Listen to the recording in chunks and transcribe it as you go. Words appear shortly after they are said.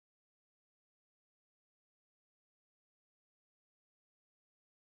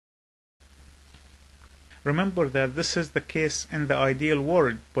Remember that this is the case in the ideal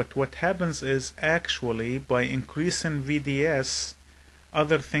world, but what happens is actually by increasing VDS,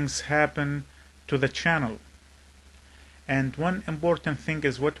 other things happen to the channel. And one important thing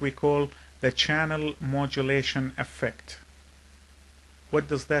is what we call the channel modulation effect. What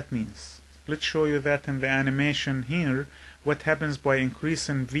does that mean? Let's show you that in the animation here. What happens by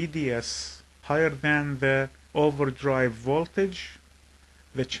increasing VDS higher than the overdrive voltage?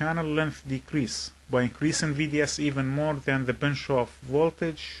 The channel length decrease. By increasing VDS even more than the pinch-off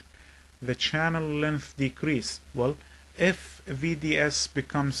voltage, the channel length decrease. Well, if VDS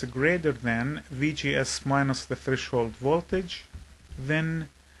becomes greater than VGS minus the threshold voltage, then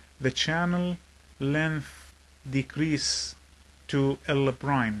the channel length decrease to L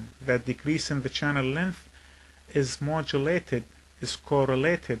prime. That decrease in the channel length is modulated, is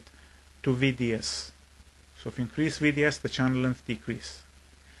correlated to VDS. So if you increase VDS, the channel length decrease.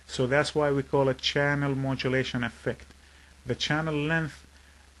 So that's why we call it channel modulation effect. The channel length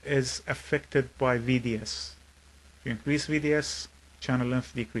is affected by VDS. If you increase VDS, channel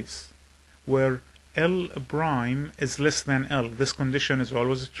length decrease. Where L prime is less than L. This condition is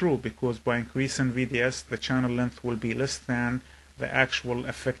always true because by increasing VDS, the channel length will be less than the actual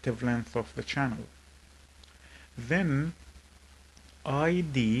effective length of the channel. Then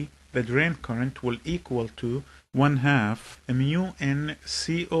ID, the drain current, will equal to 1/2 mu n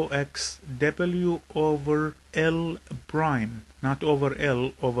COX W over L prime, not over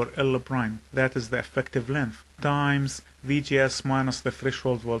L, over L prime. That is the effective length, times VGS minus the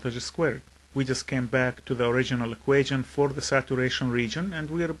threshold voltage squared. We just came back to the original equation for the saturation region and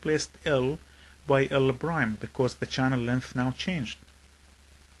we replaced L by L prime because the channel length now changed.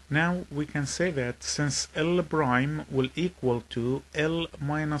 Now we can say that since L prime will equal to L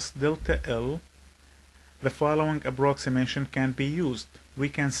minus delta L, the following approximation can be used. We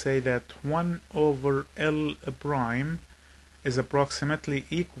can say that 1 over L prime is approximately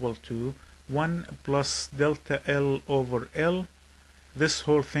equal to 1 plus delta L over L, this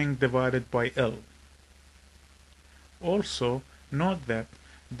whole thing divided by L. Also, note that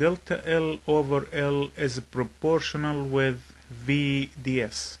delta L over L is proportional with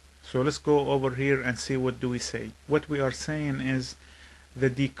VDS. So let's go over here and see what do we say. What we are saying is the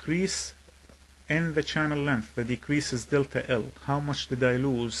decrease in the channel length, the decrease is delta L. How much did I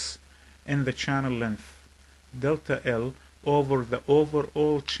lose in the channel length? Delta L over the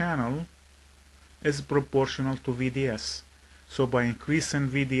overall channel is proportional to VDS. So by increasing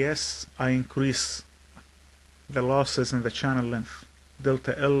VDS, I increase the losses in the channel length.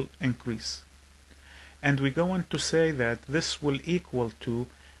 Delta L increase. And we go on to say that this will equal to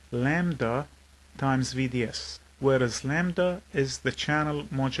lambda times VDS, whereas lambda is the channel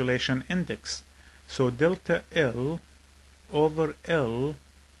modulation index. So delta L over L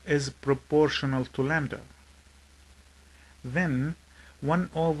is proportional to lambda. Then 1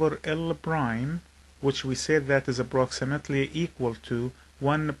 over L prime, which we said that is approximately equal to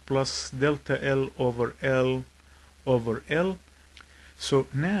 1 plus delta L over L over L. So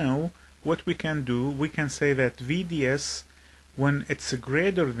now what we can do, we can say that VDS, when it's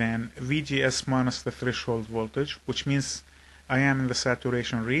greater than VGS minus the threshold voltage, which means I am in the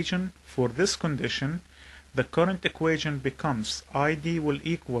saturation region, for this condition, the current equation becomes ID will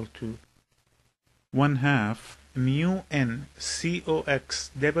equal to 1/2 mu n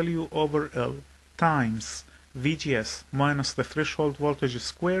COX W over L times VGS minus the threshold voltage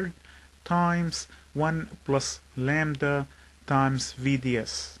squared times 1 plus lambda times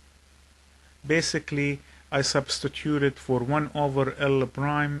VDS. Basically, I substituted for 1 over L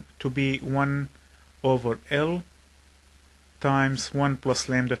prime to be 1 over L times 1 plus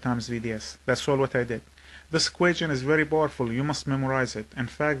lambda times VDS. That's all what I did. This equation is very powerful. You must memorize it. In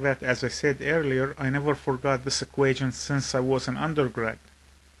fact, that, as I said earlier, I never forgot this equation since I was an undergrad.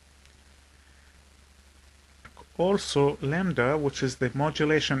 Also, lambda, which is the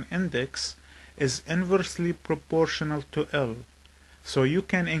modulation index, is inversely proportional to L. So you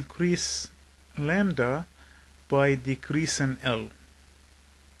can increase lambda by decreasing L.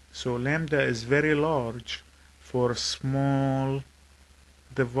 So lambda is very large for a small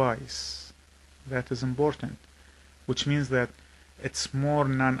device. That is important, which means that it's more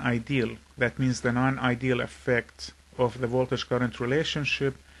non-ideal. That means the non-ideal effect of the voltage current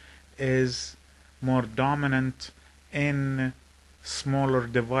relationship is more dominant in smaller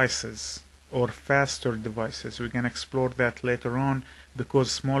devices or faster devices. We can explore that later on,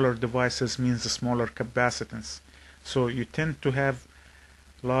 because smaller devices means a smaller capacitance. So you tend to have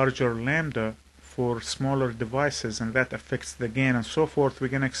larger lambda for smaller devices, and that affects the gain and so forth. We're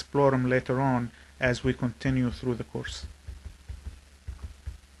going to explore them later on as we continue through the course.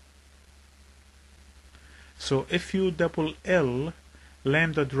 So if you double L,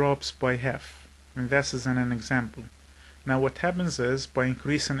 lambda drops by half. And this is an example. Now what happens is, by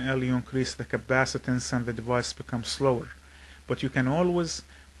increasing L, you increase the capacitance and the device becomes slower. But you can always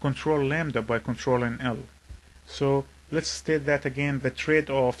control lambda by controlling L. So let's state that again. The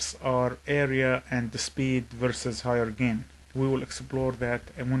trade-offs are area and the speed versus higher gain. We will explore that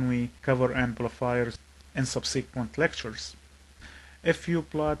when we cover amplifiers in subsequent lectures. If you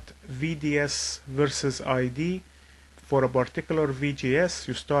plot VDS versus ID for a particular VGS,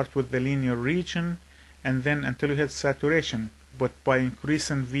 you start with the linear region and then until you hit saturation. But by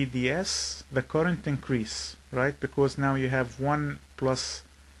increasing VDS, the current increase, right? Because now you have 1 plus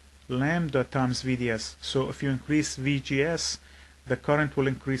lambda times VDS. So if you increase VGS, the current will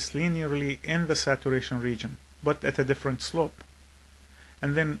increase linearly in the saturation region, but at a different slope.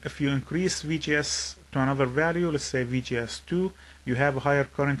 And then if you increase VGS to another value, let's say VGS2, you have a higher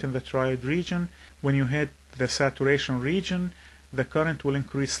current in the triode region. When you hit the saturation region, the current will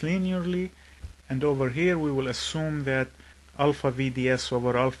increase linearly. And over here, we will assume that alpha VDS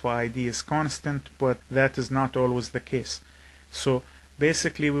over alpha ID is constant, but that is not always the case. So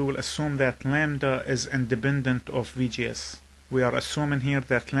basically, we will assume that lambda is independent of VGS. We are assuming here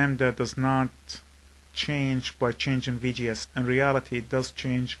that lambda does not change by changing VGS. In reality, it does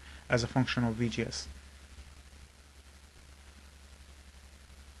change as a function of VGS.